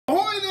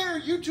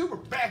YouTube? We're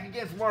back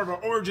again for more of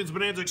our Origins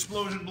Bonanza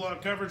Explosion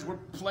Block coverage. We're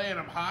playing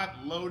them hot,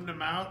 loading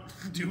them out,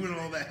 doing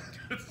all that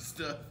good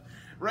stuff.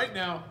 Right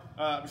now,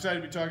 I'm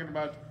excited to be talking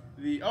about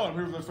the... Oh, I'm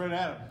here with my friend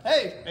Adam.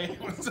 Hey! Hey,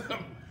 what's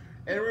up?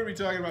 And we're going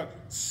to be talking about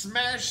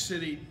Smash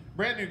City,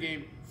 brand new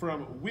game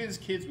from Whiz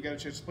Kids. We got a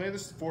chance to play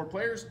this, 4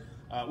 players.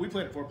 We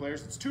played it 4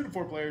 players. It's 2 to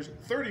 4 players,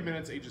 30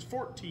 minutes, ages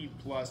 14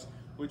 plus,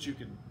 which you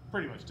can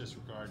pretty much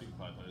disregard. You can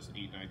probably play this at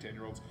 8, 9,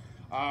 10-year-olds.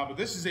 But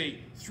this is a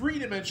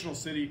 3-dimensional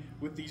city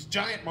with these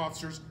giant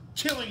monsters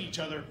killing each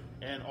other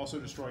and also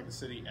destroying the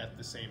city at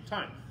the same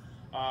time.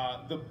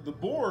 The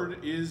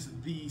board is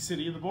the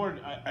city, and the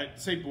board, I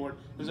say board,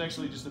 is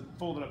actually just a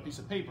folded up piece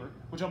of paper,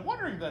 which I'm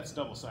wondering if that's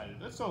double-sided.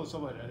 That's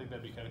double-sided. I think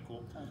that'd be kind of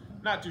cool.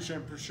 Not too sure.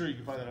 I'm pretty sure you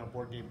can find that on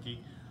Board Game Geek.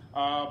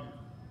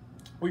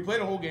 We played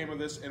a whole game of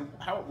this, and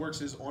how it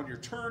works is on your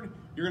turn,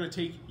 you're going to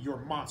take your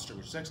monster,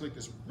 which is actually like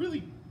this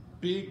really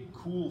big,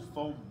 cool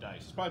foam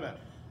dice. It's probably about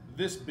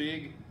this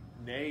big,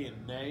 nay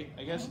and nay,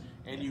 I guess,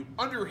 and you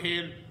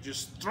underhand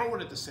just throw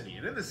it at the city.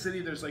 And in the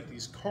city, there's like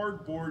these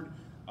cardboard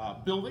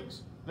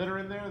buildings that are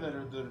in there that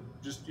are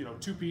just, you know,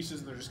 2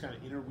 pieces, and they're just kind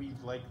of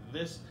interweaved like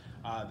this.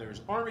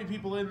 There's army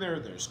people in there,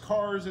 there's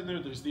cars in there,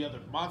 there's the other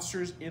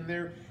monsters in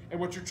there, and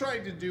what you're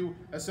trying to do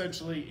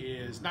essentially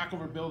is knock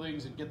over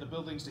buildings and get the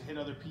buildings to hit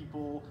other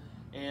people.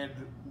 And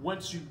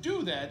once you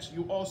do that,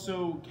 you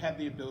also have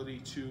the ability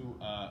to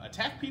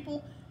attack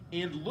people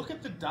and look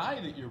at the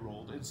die that you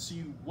rolled and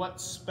see what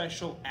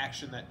special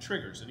action that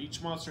triggers. And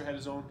each monster had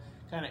his own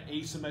kind of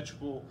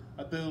asymmetrical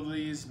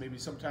abilities. Maybe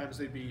sometimes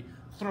they'd be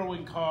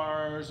throwing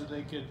cars, or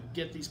they could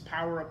get these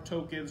power-up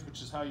tokens,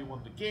 which is how you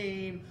won the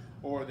game,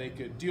 or they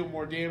could deal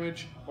more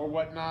damage or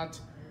whatnot.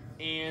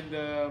 And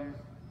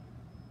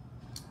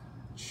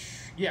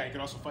yeah, you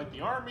can also fight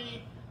the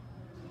army.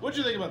 What'd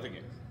you think about the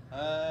game?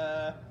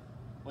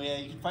 Well, yeah,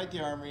 you can fight the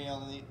army.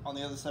 On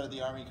the other side of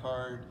the army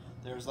card,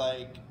 there's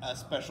like a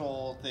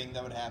special thing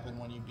that would happen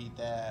when you beat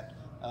that.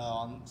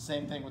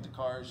 Same thing with the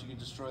cars. You could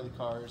destroy the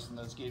cars, and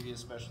those gave you a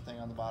special thing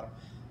on the bottom,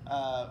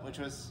 which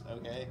was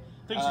okay.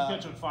 Things you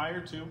catch on fire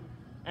too,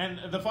 and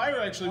the fire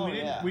actually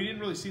we didn't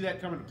really see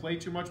that come into play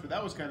too much, but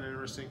that was kind of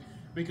interesting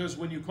because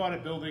when you caught a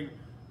building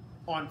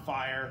on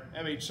fire,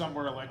 I mean, some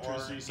were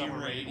electricity, some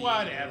were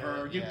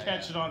whatever, you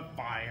catch it on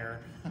fire.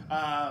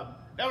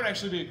 That would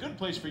actually be a good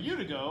place for you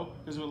to go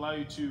because it would allow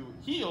you to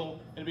heal,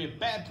 and it'd be a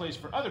bad place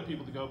for other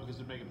people to go because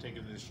it'd make them take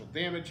additional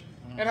damage.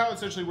 And how it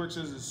essentially works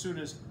is as soon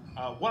as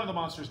one of the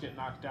monsters get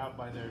knocked out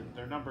by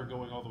their number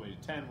going all the way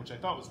to 10, which I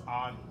thought was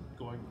odd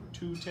going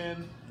to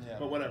 10,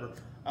 but whatever.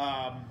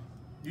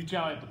 You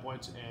tally up the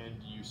points and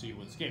you see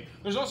what's the game.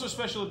 There's also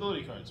special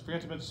ability cards.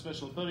 Forgot to mention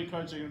special ability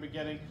cards you're going to be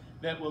getting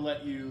that will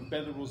let you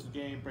bend the rules of the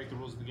game, break the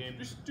rules of the game,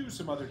 just do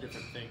some other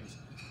different things.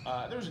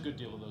 There's a good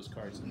deal of those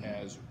cards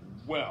as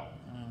well.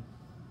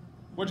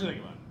 What'd you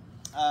think about it?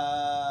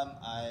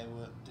 I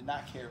did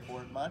not care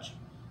for it much.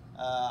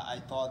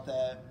 I thought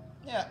that,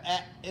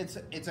 yeah,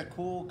 it's a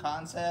cool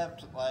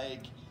concept.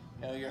 Like,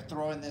 you know, you're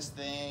throwing this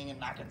thing and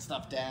knocking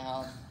stuff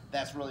down.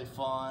 That's really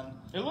fun.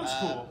 It looks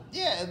cool.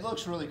 Yeah, it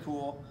looks really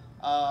cool.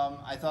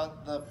 I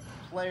thought the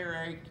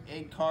player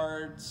aid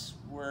cards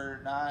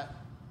were not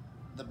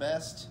the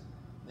best.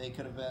 They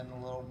could have been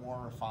a little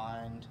more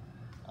refined.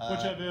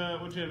 What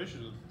you have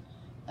issues with?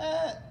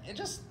 It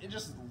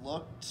just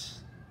looked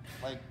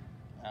like,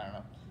 I don't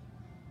know.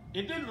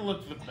 It didn't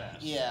look the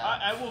best. Yeah.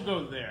 I will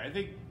go there. I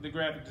think the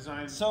graphic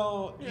design...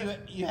 So,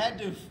 you had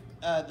to...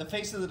 the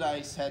face of the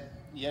dice,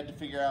 you had to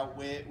figure out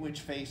which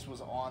face was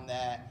on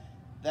that.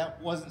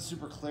 That wasn't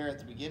super clear at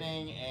the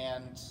beginning,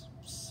 and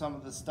some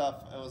of the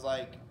stuff, it was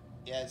like,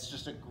 yeah, it's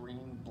just a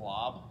green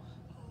blob.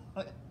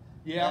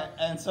 Yeah.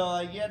 And so,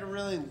 like, you had to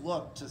really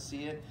look to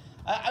see it.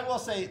 I will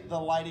say the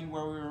lighting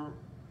where we were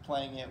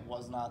playing it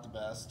was not the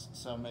best,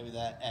 so maybe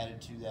that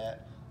added to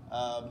that.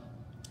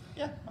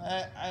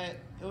 Yeah,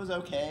 it was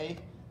okay.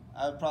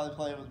 I would probably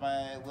play it with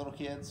my little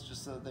kids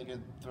just so that they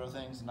could throw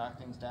things and knock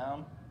things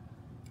down.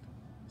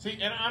 See,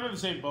 and I'm in the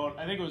same boat.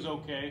 I think it was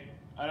okay.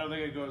 I don't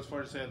think I'd go as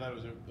far as to say I thought it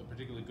was a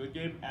particularly good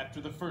game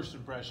after the first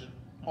impression,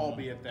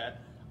 albeit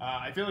that.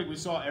 I feel like we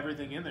saw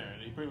everything in there,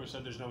 and he pretty much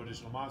said there's no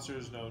additional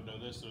monsters, no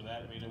this or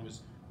that. I mean, it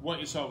was what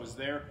you saw was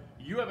there.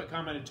 You haven't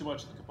commented too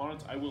much on the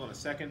components. I will in a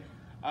second.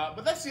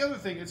 But that's the other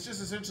thing. It's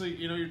just essentially,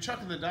 you know, you're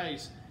chucking the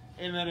dice,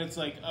 and then it's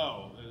like,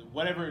 oh,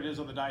 whatever it is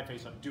on the die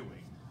face, I'm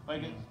doing.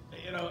 Like,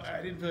 you know,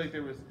 I didn't feel like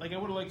there was, like, I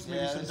would have liked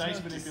maybe some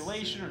dice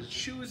manipulation or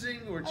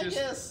choosing or just... I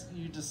guess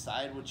you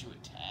decide what you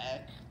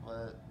attack,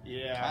 but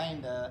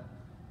kinda.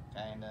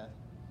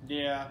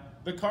 Yeah.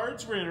 The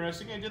cards were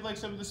interesting. I did like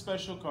some of the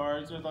special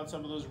cards. I thought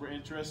some of those were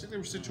interesting. They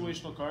were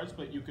situational cards,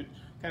 but you could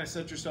kind of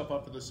set yourself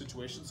up for those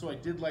situations, so I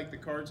did like the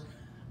cards.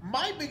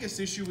 My biggest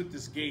issue with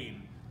this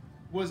game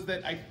was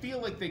that I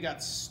feel like they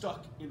got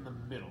stuck in the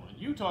middle. And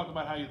you talk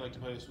about how you'd like to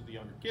play this with the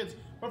younger kids,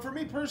 but for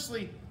me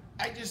personally,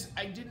 I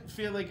didn't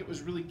feel like it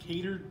was really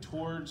catered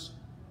towards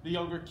the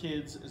younger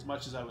kids as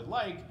much as I would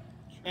like.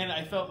 And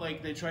I felt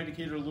like they tried to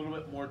cater a little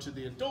bit more to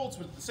the adults,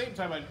 but at the same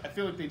time, I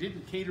feel like they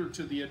didn't cater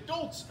to the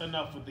adults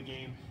enough with the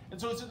game. And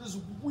so it's in this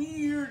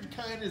weird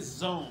kind of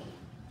zone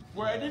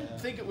where I didn't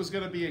think it was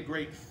going to be a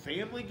great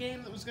family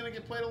game that was going to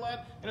get played a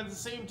lot. And at the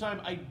same time,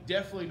 I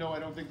definitely know I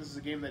don't think this is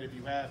a game that if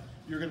you have,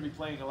 you're going to be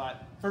playing a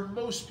lot for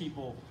most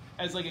people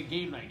as like a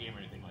game night game or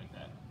anything like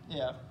that.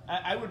 Yeah.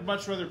 I would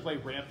much rather play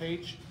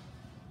Rampage,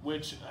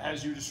 which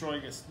has you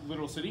destroying a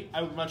little city.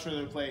 I would much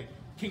rather play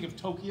King of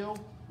Tokyo,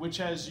 which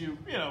has you,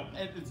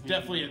 it's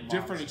definitely a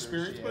different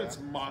experience, but it's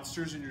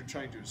monsters and you're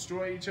trying to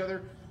destroy each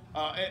other.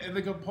 And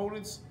the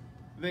components,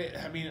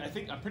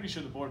 I'm pretty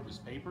sure the board was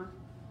paper.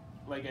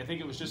 Like, I think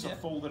it was just a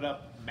folded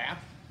up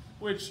map,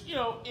 which,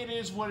 it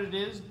is what it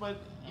is, but,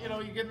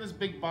 you get in this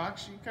big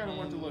box, you kind of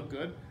want it to look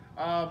good.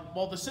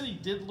 While the city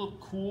did look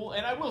cool,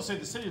 and I will say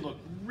the city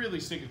looked really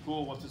stinking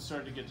cool once it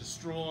started to get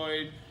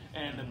destroyed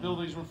and the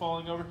buildings were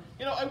falling over.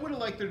 I would have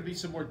liked there to be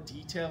some more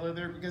detail in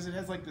there because it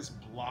has like this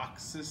block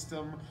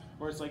system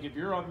where it's like if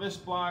you're on this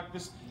block,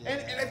 this,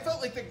 and I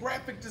felt like the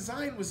graphic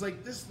design was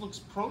like this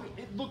looks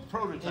it looked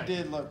prototype. It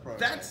did look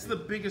prototype. That's the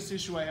biggest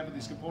issue I have with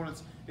these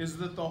components is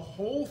that the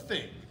whole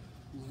thing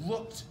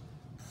looked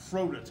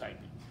prototyping.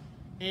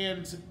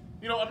 And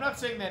I'm not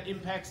saying that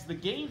impacts the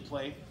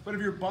gameplay, but if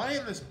you're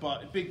buying this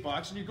big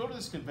box and you go to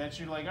this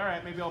convention, you're like, all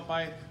right, maybe I'll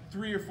buy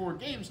 3 or 4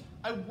 games.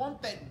 I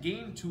want that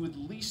game to at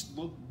least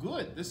look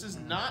good. This is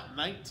not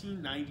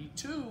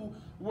 1992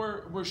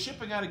 where we're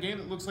shipping out a game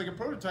that looks like a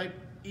prototype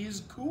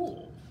is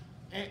cool.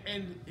 And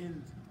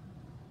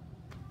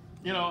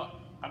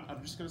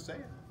I'm just going to say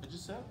it. I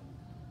just said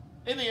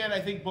it. In the end, I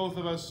think both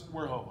of us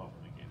were ho-ho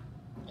in the game.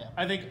 Yeah.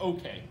 I think,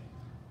 okay,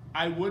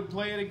 I would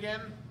play it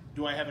again.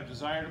 Do I have a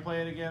desire to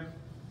play it again?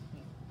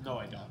 No,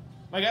 I don't.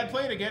 Like, I'd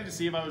play it again to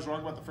see if I was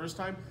wrong about the first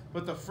time,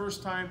 but the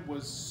first time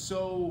was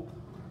so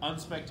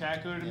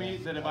unspectacular to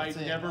me that if I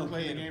never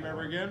play the game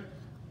ever again,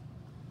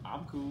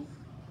 I'm cool.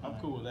 I'm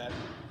cool with that.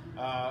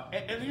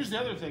 And here's the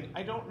other thing.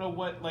 I don't know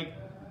what, like,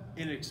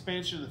 an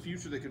expansion in the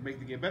future that could make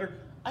the game better.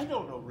 I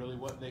don't know really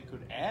what they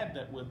could add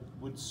that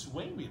would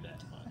sway me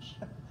that much.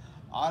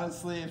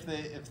 Honestly, if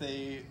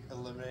they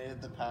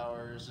eliminated the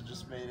powers and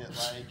just made it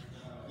like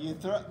you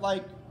throw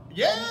like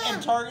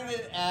and target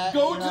it at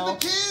go to the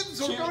kids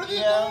or go to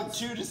the adults.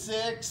 2 to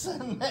 6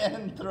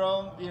 and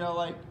throw them.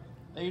 Like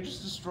they're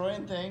just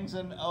destroying things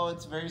and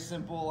it's very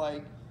simple.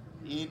 Like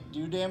you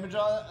do damage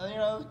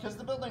on because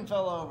the building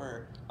fell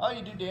over. Oh,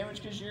 you do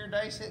damage because your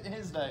dice hit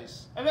his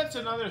dice. And that's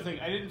another thing.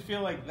 I didn't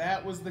feel like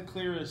that was the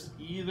clearest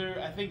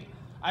either.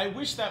 I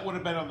wish that would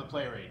have been on the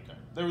player aid card.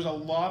 There was a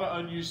lot of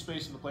unused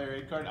space in the player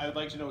aid card. I'd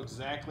like to know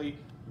exactly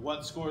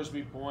what scores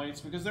me points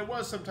because there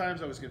was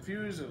sometimes I was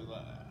confused. It was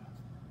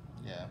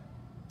yeah.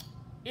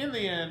 In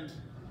the end,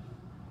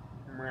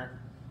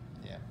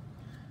 yeah.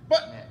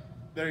 But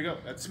there you go.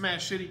 That's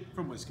Smash City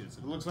from WizKids.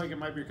 It looks like it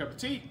might be your cup of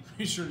tea.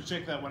 Be sure to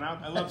check that one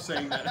out. I love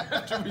saying that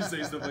after we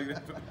say stuff like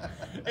that.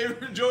 Hey, if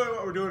you're enjoying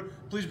what we're doing,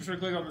 please be sure to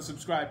click on the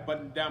subscribe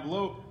button down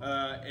below.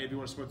 If you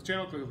want to support the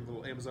channel, click on the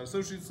little Amazon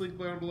Associates link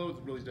down below. It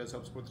really does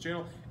help support the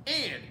channel.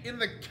 And in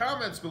the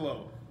comments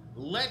below,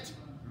 let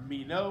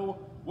me know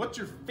what's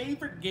your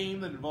favorite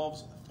game that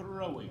involves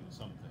throwing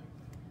something.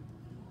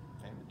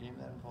 Favorite game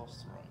that involves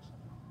throwing something.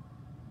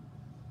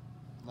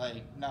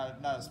 Like not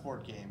a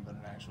sport game, but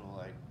an actual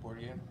like board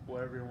game.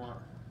 Whatever you want.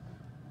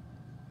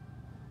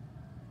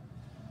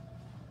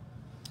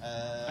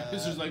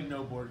 There's like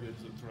no board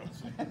games that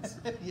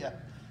throw. Yeah.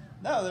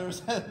 No, there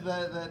was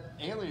that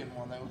alien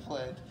one that we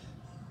played.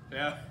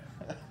 Yeah.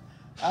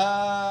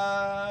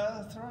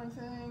 Throwing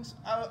things.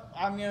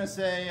 I'm gonna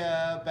say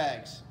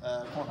bags.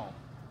 Cornhole.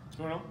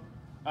 Cornhole.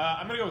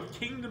 I'm gonna go with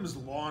Kingdom's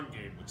Lawn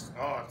Game, which is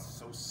it's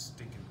so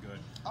stinking good.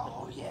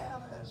 Oh yeah,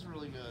 that's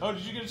really good. Oh,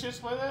 did you get a chance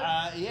to play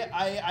that? Yeah,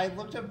 I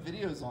looked up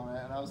videos on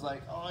it and I was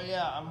like, oh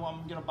yeah, I'm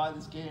gonna buy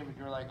this game, and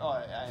you're like, oh,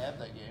 I have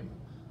that game.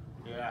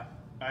 Yeah,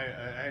 I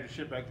had to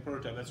ship back the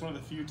prototype. That's one of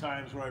the few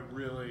times where I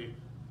really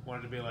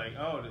wanted to be like,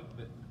 oh,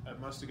 I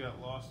must have got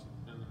lost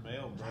in the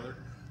mail, brother.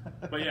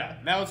 But yeah,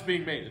 now it's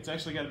being made. It's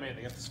actually got made.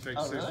 They got this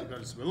fixed. Oh, really?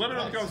 But let me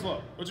know in the comments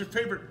below. What's your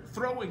favorite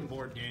throwing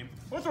board game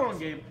or throwing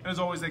game? And as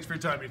always, thanks for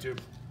your time, YouTube.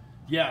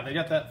 Yeah, they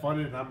got that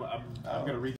funded, and I'm gonna read.